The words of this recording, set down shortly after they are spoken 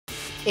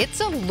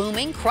It's a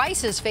looming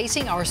crisis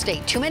facing our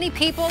state. Too many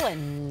people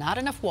and not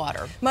enough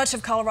water. Much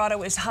of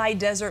Colorado is high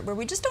desert where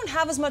we just don't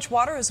have as much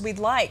water as we'd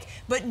like.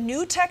 But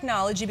new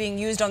technology being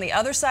used on the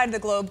other side of the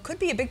globe could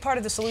be a big part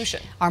of the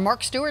solution. Our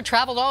Mark Stewart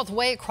traveled all the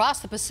way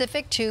across the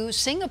Pacific to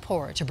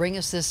Singapore to bring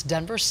us this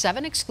Denver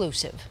 7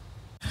 exclusive.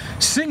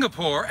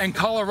 Singapore and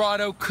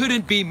Colorado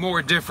couldn't be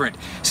more different.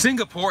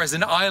 Singapore is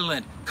an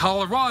island.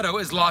 Colorado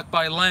is locked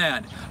by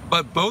land.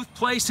 But both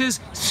places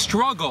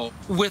struggle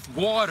with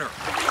water.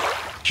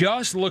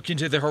 Just look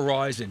into the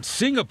horizon.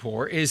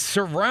 Singapore is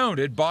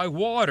surrounded by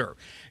water.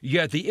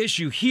 Yet the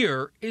issue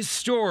here is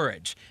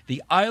storage.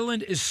 The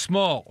island is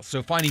small,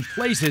 so finding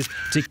places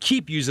to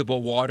keep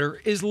usable water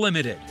is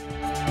limited.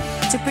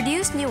 To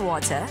produce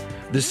Newater,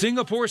 the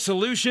Singapore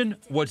solution,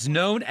 what's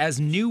known as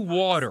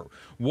Newater.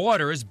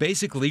 Water is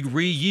basically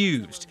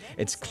reused.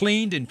 It's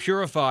cleaned and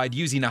purified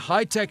using a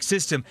high-tech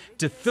system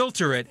to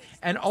filter it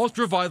and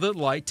ultraviolet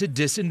light to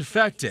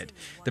disinfect it.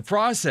 The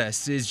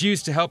process is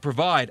used to help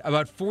provide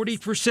about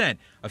 40%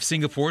 of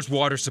Singapore's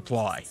water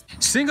supply.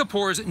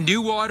 Singapore's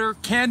Newater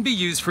can be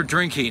used for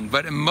drinking,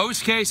 but in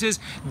most cases,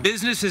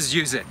 businesses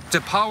use it to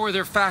power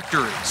their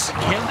factories.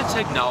 Can the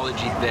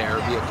technology there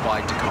be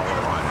applied to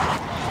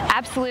Colorado?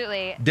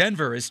 Absolutely.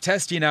 Denver is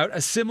testing out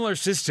a similar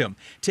system,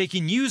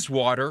 taking used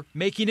water,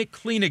 making it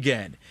clean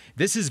again.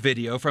 This is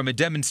video from a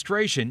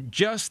demonstration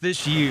just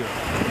this year.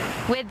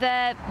 With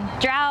the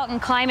drought and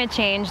climate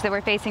change that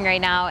we're facing right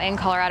now in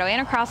Colorado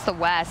and across the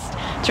West,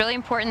 it's really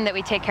important that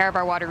we take care of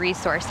our water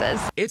resources.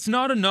 It's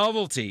not a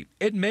novelty.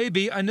 It may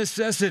be a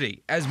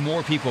necessity as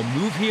more people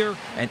move here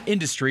and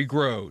industry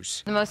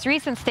grows. The most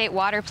recent state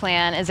water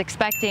plan is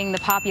expecting the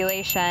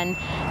population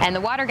and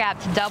the water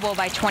gap to double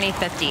by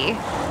 2050,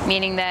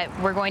 meaning that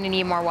we're going to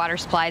need more water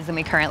supplies than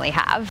we currently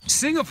have.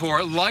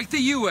 Singapore, like the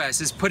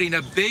U.S., is putting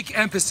a big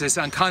emphasis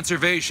on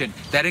conservation.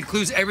 That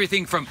includes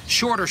everything from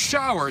shorter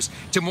showers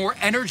to more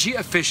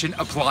energy-efficient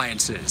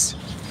appliances.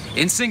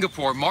 In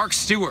Singapore, Mark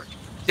Stewart,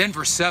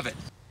 Denver 7.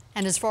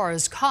 And as far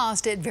as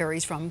cost, it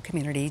varies from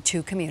community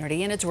to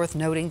community, and it's worth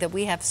noting that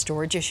we have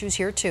storage issues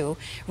here too.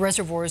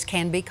 Reservoirs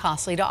can be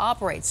costly to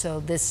operate, so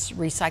this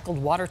recycled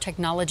water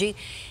technology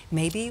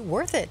may be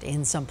worth it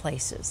in some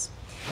places.